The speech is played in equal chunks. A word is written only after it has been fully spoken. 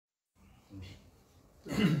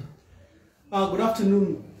Good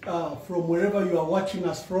afternoon from wherever you are watching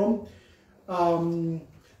us from.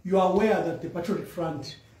 You are aware that the Patriotic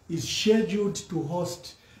Front is scheduled to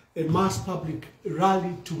host a mass public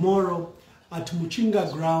rally tomorrow at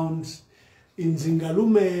Muchinga grounds in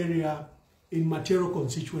Zingalume area in Matero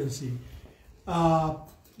constituency.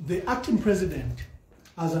 The acting president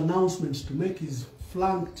has announcements to make. Is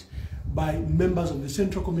flanked by members of the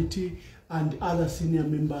Central Committee and other senior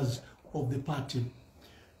members of the party.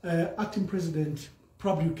 Acting President,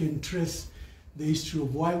 probably you can trace the history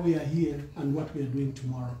of why we are here and what we are doing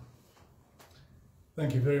tomorrow.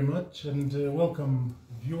 Thank you very much, and welcome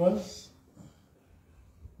viewers.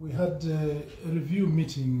 We had a review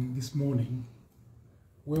meeting this morning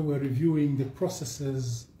where we're reviewing the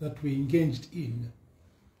processes that we engaged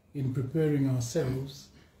in preparing ourselves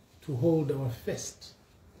to hold our first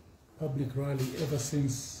public rally ever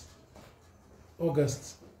since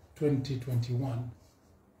August 2021.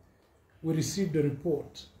 We received a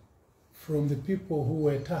report from the people who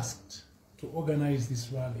were tasked to organize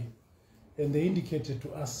this rally, and they indicated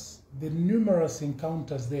to us the numerous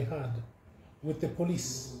encounters they had with the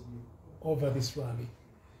police over this rally,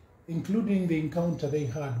 including the encounter they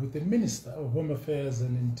had with the Minister of Home Affairs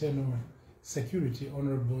and Internal Security,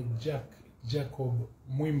 Honorable Jacob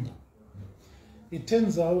Mwimbu. It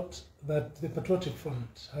turns out that the Patriotic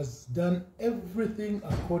Front has done everything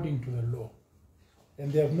according to the law,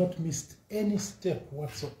 and they have not missed any step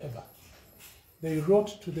whatsoever. They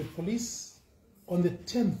wrote to the police on the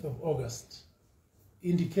 10th of August,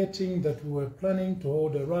 indicating that we were planning to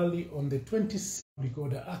hold a rally on the 26th Public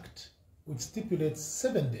Order Act, which stipulates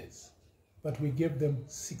 7 days, but we gave them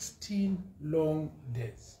 16 long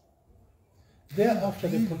days. Thereafter,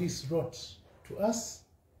 the police wrote to us.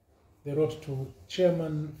 They wrote to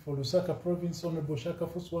Chairman for Lusaka Province, Honorable Shaka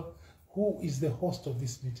Fuswa, who is the host of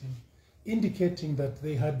this meeting, indicating that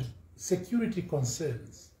they had security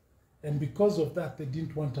concerns, and because of that, they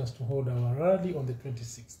didn't want us to hold our rally on the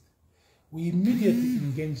 26th. We immediately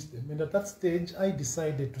engaged them, and at that stage, I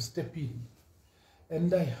decided to step in.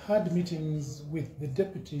 And I had meetings with the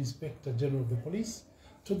Deputy Inspector General of the Police,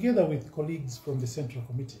 together with colleagues from the Central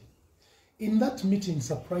Committee. In that meeting,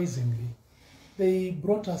 surprisingly, they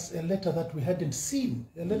brought us a letter that we hadn't seen,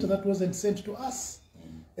 a letter that wasn't sent to us.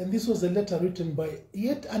 And this was a letter written by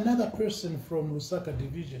yet another person from Lusaka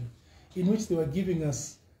Division, in which they were giving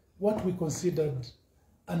us what we considered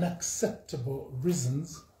unacceptable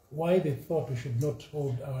reasons why they thought we should not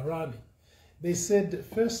hold our rally. They said,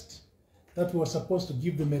 first, that we were supposed to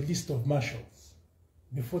give them a list of marshals.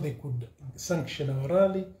 Before they could sanction our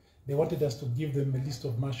rally, they wanted us to give them a list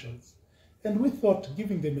of marshals. And we thought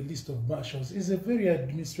giving them a list of marshals is a very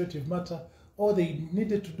administrative matter. All they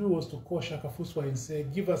needed to do was to call Shaka Fuswa and say,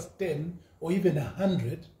 give us 10 or even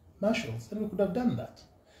 100 marshals, and we could have done that.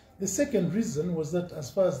 The second reason was that as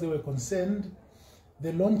far as they were concerned,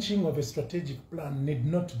 the launching of a strategic plan need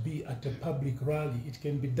not be at a public rally. It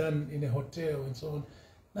can be done in a hotel and so on.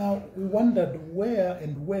 Now, we wondered where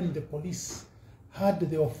and when the police had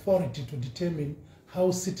the authority to determine how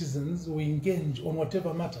citizens will engage on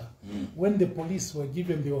whatever matter, when the police were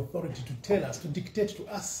given the authority to tell us, to dictate to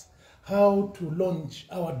us how to launch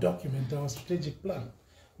our document, our strategic plan.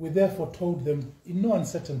 We therefore told them in no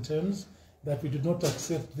uncertain terms that we did not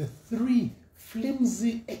accept the 3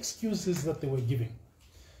 flimsy excuses that they were giving.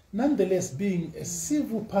 Nonetheless, being a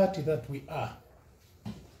civil party that we are,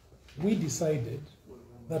 we decided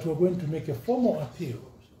that we're going to make a formal appeal.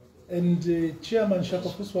 And Chairman Shaka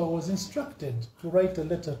Fuswa was instructed to write a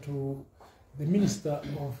letter to the Minister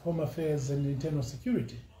of Home Affairs and Internal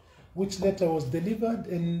Security, which letter was delivered,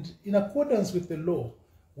 and in accordance with the law,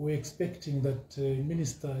 we're expecting that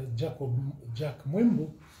Minister Jack Mwimbu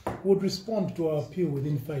would respond to our appeal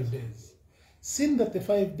within 5 days. Seeing that the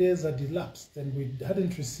 5 days had elapsed and we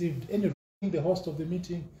hadn't received any, the host of the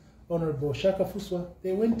meeting, Honorable Shaka Fuswa,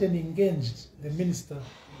 they went and engaged the Minister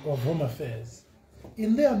of Home Affairs.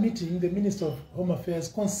 In their meeting, the Minister of Home Affairs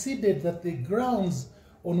considered that the grounds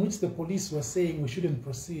on which the police were saying we shouldn't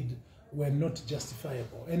proceed were not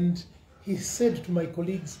justifiable. And he said to my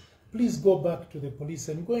colleagues, please go back to the police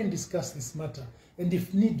and go and discuss this matter, and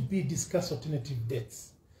if need be, discuss alternative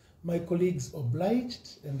dates. My colleagues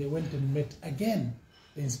obliged, and they went and met again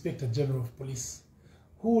the Inspector General of Police,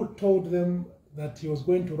 who told them that he was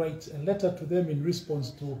going to write a letter to them in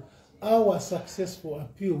response to our successful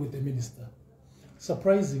appeal with the minister.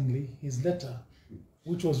 Surprisingly, his letter,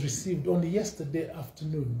 which was received only yesterday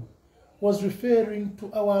afternoon, was referring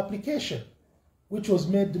to our application, which was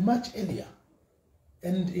made much earlier.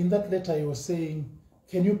 And in that letter, he was saying,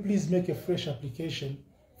 can you please make a fresh application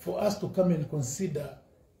for us to come and consider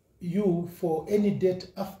you for any date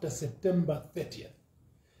after September 30th.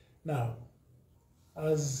 Now,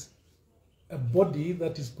 as a body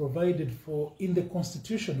that is provided for in the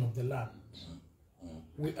constitution of the land,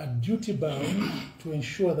 we are duty bound to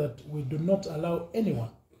ensure that we do not allow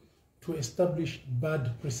anyone to establish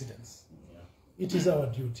bad precedents. It is our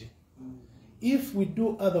duty. If we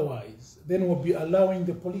do otherwise, then we'll be allowing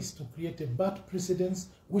the police to create a bad precedent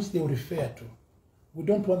which they will refer to. We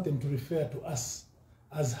don't want them to refer to us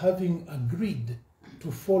as having agreed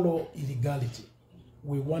to follow illegality.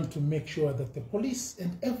 We want to make sure that the police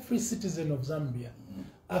and every citizen of Zambia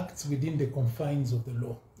acts within the confines of the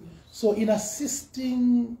law. So in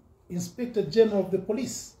assisting Inspector General of the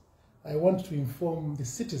Police, I want to inform the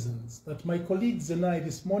citizens that my colleagues and I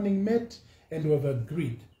this morning met and we have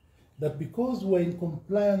agreed that because we're in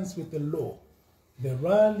compliance with the law, the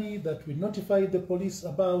rally that we notified the police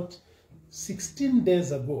about 16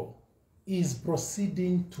 days ago is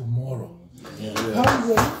proceeding tomorrow.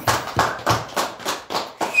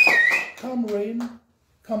 Come rain,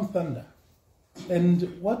 come thunder.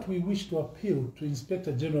 And what we wish to appeal to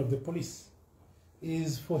Inspector General of the Police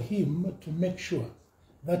is for him to make sure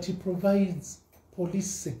that he provides police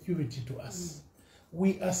security to us.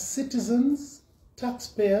 We are citizens,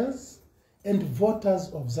 taxpayers, and voters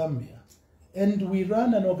of Zambia. And we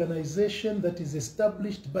run an organization that is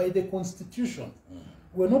established by the Constitution.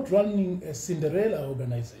 We're not running a Cinderella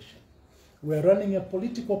organization. We're running a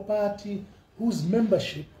political party whose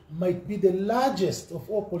membership might be the largest of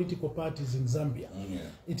all political parties in Zambia.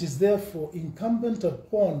 It is therefore incumbent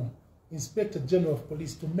upon Inspector General of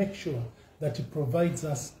Police to make sure that he provides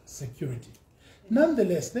us security.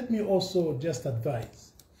 Nonetheless, let me also just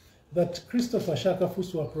advise that Christopher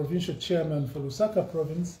Shakafusu, our provincial chairman for Lusaka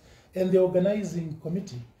province, and the organizing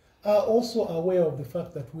committee are also aware of the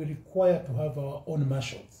fact that we require to have our own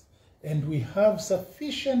marshals. And we have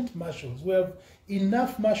sufficient marshals. We have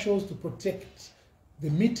enough marshals to protect the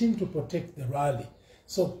meeting, to protect the rally.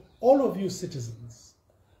 So all of you citizens,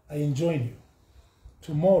 I enjoin you.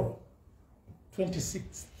 Tomorrow,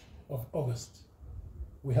 26th of August,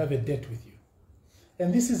 we have a date with you.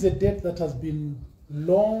 And this is a date that has been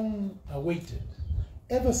long awaited,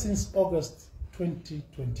 ever since August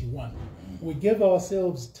 2021. We gave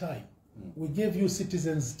ourselves time. We gave you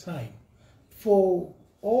citizens time for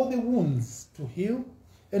all the wounds to heal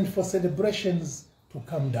and for celebrations to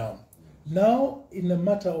come down. Now, in a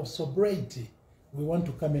matter of sobriety, we want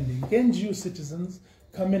to come and engage you citizens,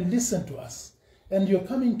 come and listen to us. And you're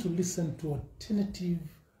coming to listen to alternative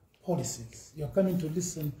policies. You're coming to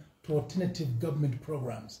listen to alternative government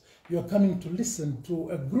programs. You're coming to listen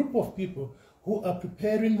to a group of people who are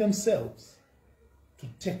preparing themselves to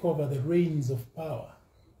take over the reins of power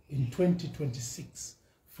in 2026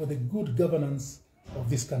 for the good governance of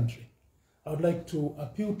this country. I would like to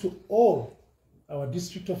appeal to all our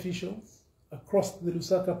district officials across the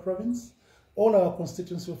Lusaka province, all our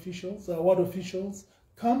constituency officials, our ward officials,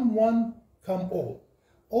 come one, come all.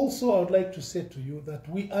 Also, I would like to say to you that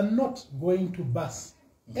we are not going to bus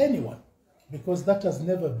anyone, because that has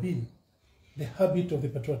never been the habit of the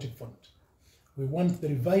Patriotic Front. We want the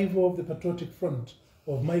revival of the Patriotic Front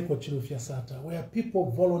of Michael Chilufiasata, where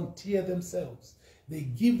people volunteer themselves. They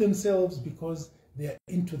give themselves because they are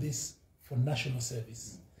into this for national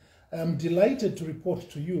service. I'm delighted to report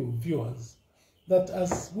to you, viewers, that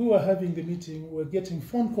as we were having the meeting, we were getting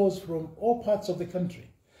phone calls from all parts of the country.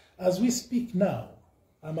 As we speak now,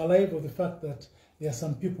 I'm alive of the fact that there are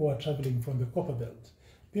some people who are traveling from the Copper Belt,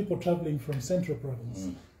 people traveling from Central Province,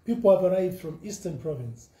 people have arrived from Eastern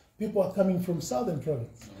Province, people are coming from Southern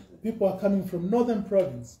Province, people are coming from Northern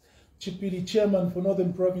Province. Chipili, chairman for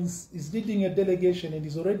Northern Province, is leading a delegation and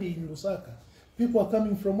is already in Lusaka. People are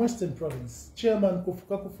coming from Western Province. Chairman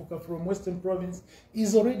Kufuka from Western Province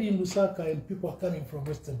is already in Lusaka, and people are coming from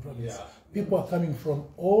Western Province. People are coming from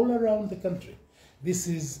all around the country. This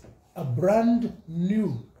is a brand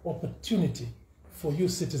new opportunity for you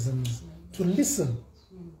citizens to listen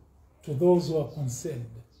to those who are concerned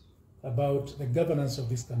about the governance of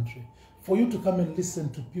this country, for you to come and listen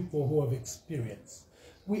to people who have experience.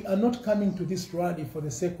 We are not coming to this rally for the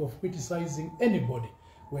sake of criticizing anybody.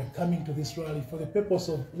 We're coming to this rally for the purpose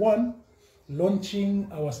of, one, launching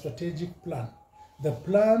our strategic plan, the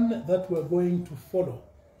plan that we're going to follow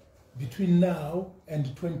between now and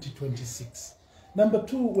 2026. Number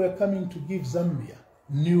two, we're coming to give Zambia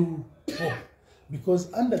new hope,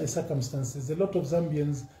 because under the circumstances, a lot of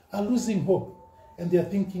Zambians are losing hope, and they're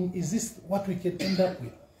thinking, is this what we can end up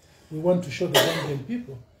with? We want to show the Zambian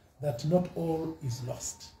people that not all is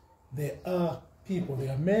lost. There are people,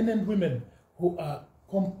 there are men and women who are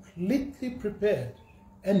completely prepared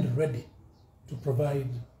and ready to provide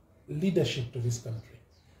leadership to this country.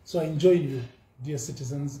 So I enjoin you, dear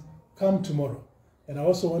citizens, come tomorrow. And I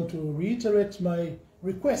also want to reiterate my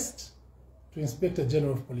request to Inspector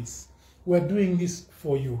General of Police. We're doing this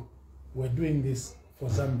for you. We're doing this for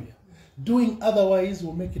Zambia. Doing otherwise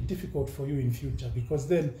will make it difficult for you in future, because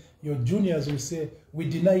then your juniors will say, we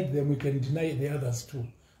denied them, we can deny the others too.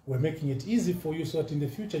 We're making it easy for you so that in the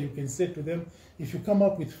future you can say to them, if you come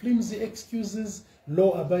up with flimsy excuses,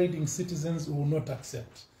 law-abiding citizens will not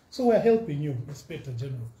accept. So we're helping you, Inspector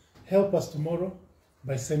General. Help us tomorrow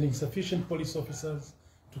by sending sufficient police officers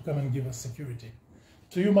to come and give us security.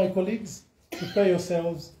 To you, my colleagues, prepare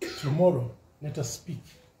yourselves. Tomorrow, let us speak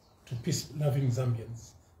to peace-loving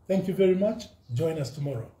Zambians. Thank you very much. Join us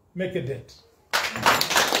tomorrow. Make a date.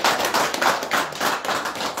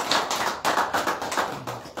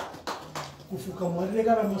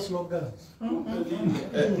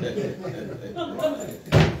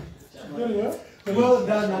 Well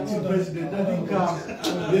done, Acting President. I think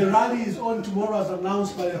the rally is on tomorrow as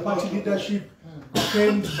announced by the party leadership,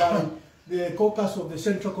 framed by the caucus of the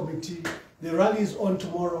Central Committee. The rally is on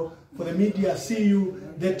tomorrow. For the media, see you.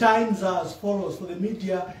 The times are as follows. For the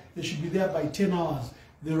media, they should be there by 10 hours.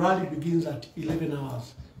 The rally begins at 11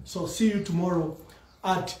 hours. So see you tomorrow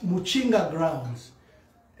at Muchinga Grounds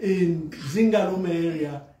in Zingalume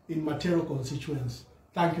area in Matero constituency.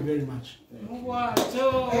 Thank you very much.